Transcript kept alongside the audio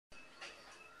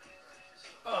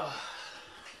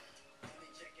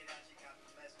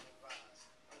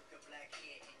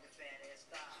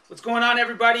What's going on,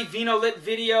 everybody? vinoLit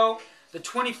video, the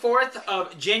 24th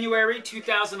of January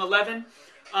 2011.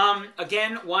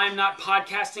 Again, why I'm not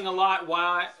podcasting a lot,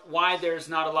 why there's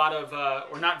not a lot of,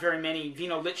 or not very many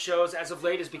vinoLit shows as of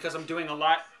late is because I'm doing a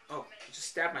lot, oh, I just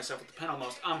stabbed myself with the pen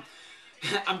almost.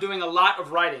 I'm doing a lot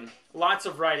of writing, lots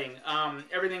of writing,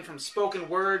 everything from spoken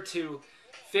word to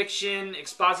fiction,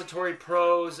 expository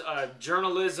prose,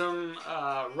 journalism,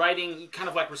 writing, kind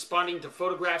of like responding to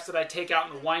photographs that I take out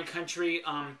in the wine country,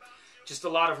 just a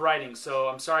lot of writing. So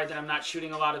I'm sorry that I'm not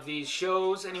shooting a lot of these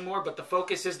shows anymore, but the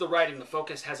focus is the writing. The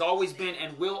focus has always been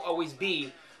and will always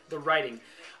be the writing.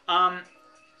 I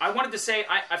wanted to say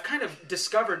I've kind of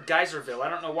discovered Geyserville. I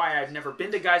don't know why I've never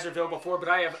been to Geyserville before, but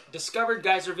I have discovered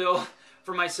Geyserville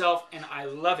for myself, and I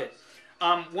love it.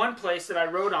 One place that I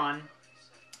wrote on,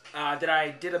 that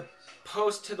I did a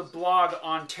post to the blog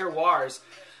on Terroirs,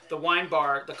 the wine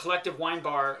bar, the collective wine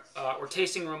bar or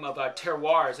tasting room of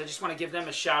Terroirs. I just want to give them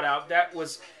a shout out. That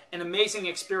was an amazing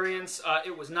experience.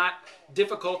 It was not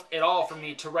difficult at all for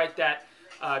me to write that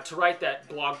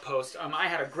blog post. I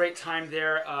had a great time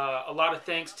there. A lot of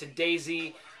thanks to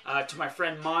Daisy, to my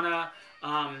friend Mana,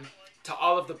 to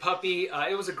Olive the puppy.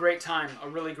 It was a great time, a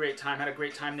really great time. Had a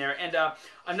great time there. And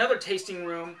another tasting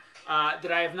room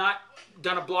that I have not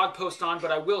done a blog post on,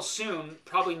 but I will soon,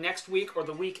 probably next week or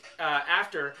the week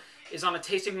after, is on a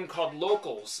tasting room called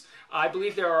Locals. I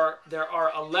believe there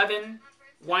are 11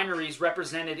 wineries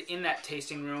represented in that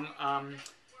tasting room.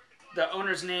 The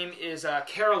owner's name is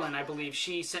Carolyn, I believe.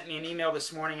 She sent me an email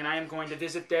this morning, and I am going to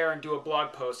visit there and do a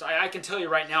blog post. I can tell you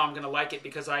right now I'm going to like it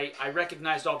because I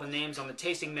recognized all the names on the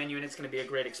tasting menu, and it's going to be a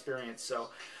great experience. So,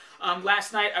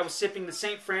 last night I was sipping the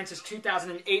St. Francis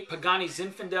 2008 Pagani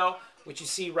Zinfandel, which you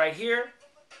see right here.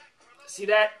 See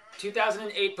that?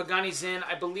 2008 Pagani Zin.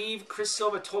 I believe Chris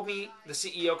Silva told me, the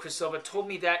CEO Chris Silva told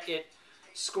me that it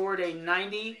scored a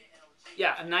 90.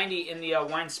 Yeah, a 90 in the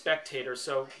Wine Spectator.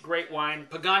 So great wine.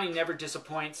 Pagani never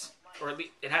disappoints, or at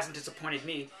least it hasn't disappointed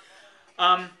me.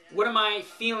 What am I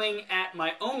feeling at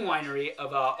my own winery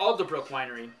of Alderbrook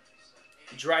Winery?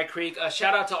 Dry Creek.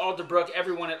 Shout out to Alderbrook,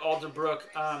 everyone at Alderbrook.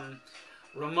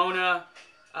 Ramona,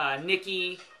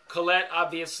 Nikki, Colette,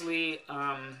 obviously,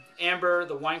 Amber,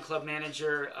 the wine club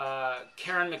manager,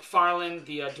 Karen McFarland,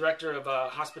 the director of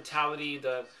hospitality,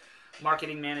 the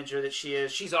marketing manager that she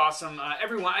is. She's awesome.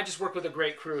 Everyone, I just work with a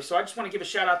great crew. So I just want to give a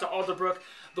shout out to Alderbrook.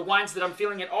 The wines that I'm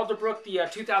feeling at Alderbrook, the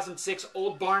 2006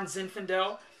 Old Barn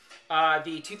Zinfandel,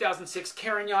 the 2006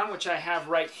 Carignan, which I have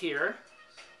right here.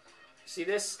 See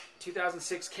this?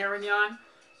 2006 Carignan.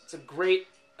 It's a great,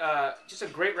 just a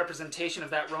great representation of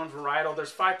that Rhone varietal.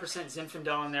 There's 5%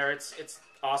 Zinfandel in there. It's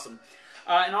awesome.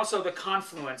 And also the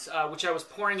Confluence, which I was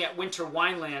pouring at Winter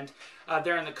Wineland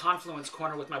there in the Confluence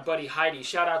corner with my buddy Heidi.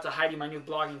 Shout out to Heidi, my new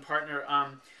blogging partner.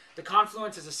 The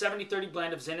Confluence is a 70-30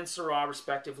 blend of Zin and Syrah,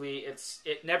 respectively.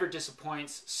 It never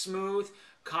disappoints. Smooth,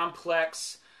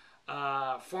 complex,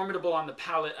 formidable on the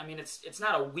palate. I mean, it's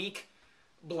not a weak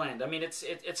blend. I mean, it's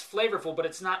flavorful, but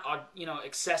it's not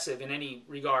excessive in any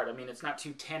regard. I mean, it's not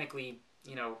too tannically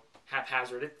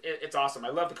haphazard. It's awesome. I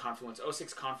love the Confluence.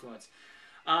 06 Confluence.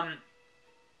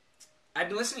 I've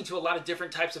been listening to a lot of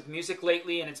different types of music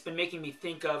lately, and it's been making me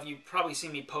think of, you've probably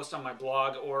seen me post on my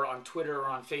blog or on Twitter or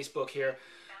on Facebook here,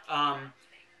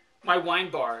 my wine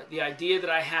bar. The idea that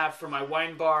I have for my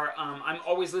wine bar, I'm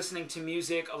always listening to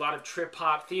music, a lot of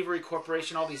trip-hop, Thievery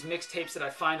Corporation, all these mixtapes that I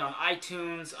find on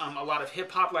iTunes, a lot of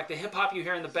hip-hop. Like the hip-hop you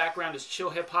hear in the background is chill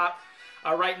hip-hop.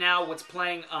 Right now, what's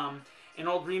playing, an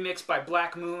old remix by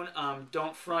Black Moon,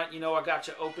 Don't Front, I Got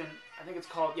You Open. I think it's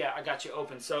called, yeah, I Got You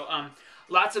Open. So,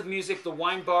 lots of music. The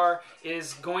wine bar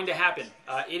is going to happen.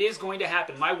 It is going to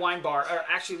happen. My wine bar, or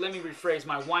actually, let me rephrase,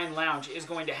 my wine lounge is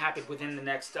going to happen within the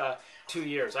next 2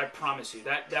 years. I promise you.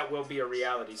 That will be a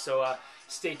reality. So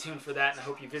stay tuned for that, and I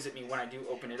hope you visit me when I do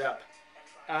open it up.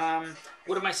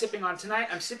 What am I sipping on tonight?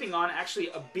 I'm sipping on, actually,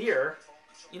 a beer.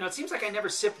 It seems like I never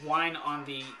sip wine on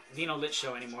the vinoLit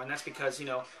show anymore, and that's because,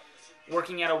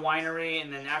 working at a winery,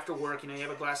 and then after work, you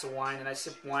have a glass of wine, and I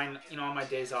sip wine, on my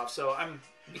days off. So I'm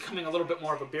becoming a little bit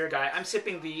more of a beer guy. I'm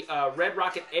sipping the Red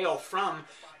Rocket Ale from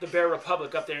the Bear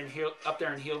Republic up there in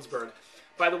Healdsburg.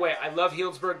 By the way, I love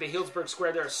Healdsburg, the Healdsburg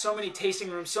Square. There are so many tasting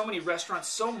rooms, so many restaurants,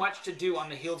 so much to do on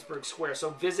the Healdsburg Square.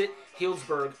 So visit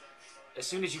Healdsburg as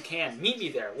soon as you can. Meet me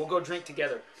there. We'll go drink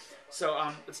together. So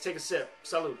let's take a sip.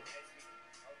 Salud.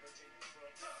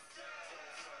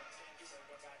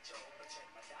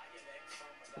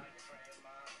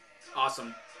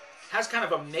 Awesome. Has kind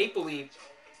of a mapley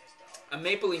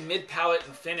mid-palate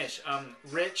and finish.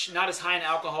 Rich, not as high in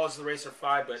alcohol as the Racer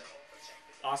 5, but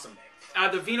awesome.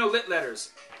 The vinoLit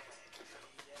letters.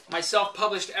 my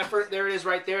self-published effort. There it is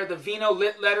right there. The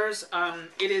vinoLit letters.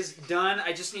 It is done.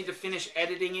 I just need to finish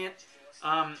editing it.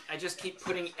 I just keep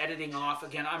putting editing off.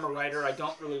 Again, I'm a writer. I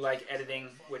don't really like editing,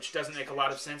 which doesn't make a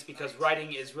lot of sense because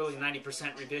writing is really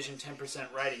 90% revision,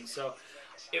 10% writing. So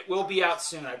it will be out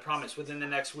soon, I promise, within the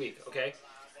next week, okay?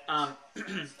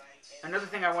 Another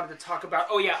thing I wanted to talk about.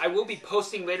 Oh, yeah, I will be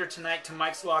posting later tonight to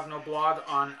Mike's Log No Blog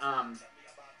on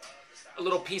a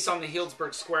little piece on the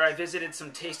Healdsburg Square. I visited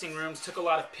some tasting rooms, took a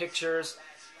lot of pictures.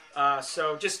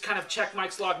 So just kind of check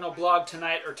Mike's Log No Blog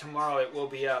tonight or tomorrow. It will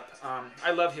be up.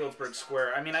 I love Healdsburg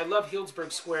Square. I mean, I love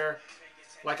Healdsburg Square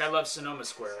like I love Sonoma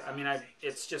Square. I mean,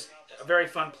 it's just a very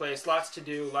fun place. Lots to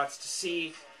do, lots to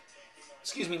see.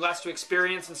 Excuse me, lots to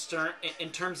experience in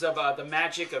terms of the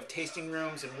magic of tasting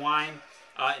rooms and wine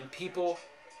and people.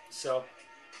 So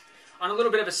on a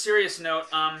little bit of a serious note,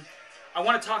 I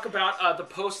want to talk about the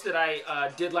post that I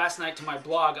did last night to my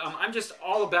blog. I'm just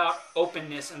all about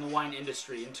openness in the wine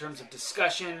industry in terms of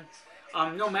discussion,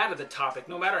 no matter the topic,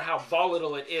 no matter how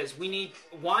volatile it is.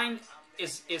 Wine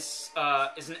is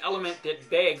an element that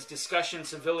begs discussion,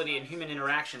 civility, and human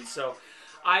interaction. So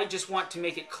I just want to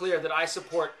make it clear that I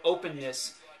support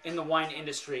openness in the wine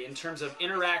industry in terms of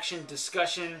interaction,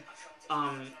 discussion,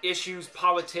 issues,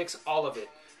 politics, all of it.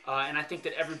 And I think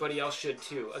that everybody else should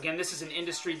too. Again, this is an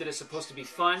industry that is supposed to be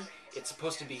fun. It's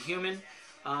supposed to be human.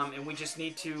 And we just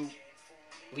need to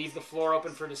leave the floor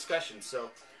open for discussion. So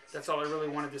that's all I really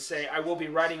wanted to say. I will be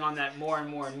writing on that more and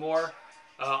more and more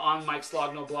on Mike's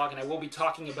Log No Blog. And I will be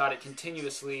talking about it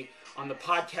continuously on the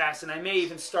podcast. And I may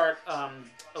even start a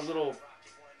little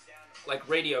like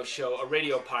radio show, a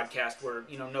radio podcast where,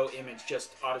 you know, no image,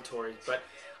 just auditory. But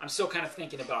I'm still kind of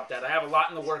thinking about that. I have a lot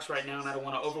in the works right now, and I don't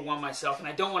want to overwhelm myself, and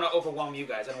I don't want to overwhelm you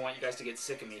guys. I don't want you guys to get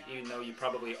sick of me, even though you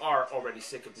probably are already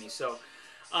sick of me. So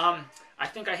I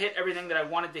think I hit everything that I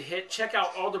wanted to hit. Check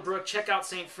out Alderbrook, check out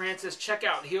St. Francis, check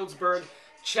out Healdsburg,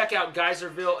 check out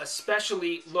Geyserville,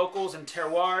 especially locals and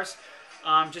terroirs.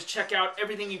 Just check out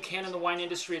everything you can in the wine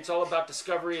industry. It's all about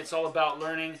discovery, it's all about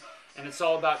learning, and it's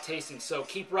all about tasting. So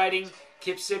keep writing,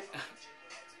 keep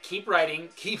writing,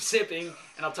 keep sipping,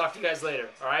 and I'll talk to you guys later.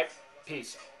 All right?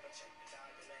 Peace.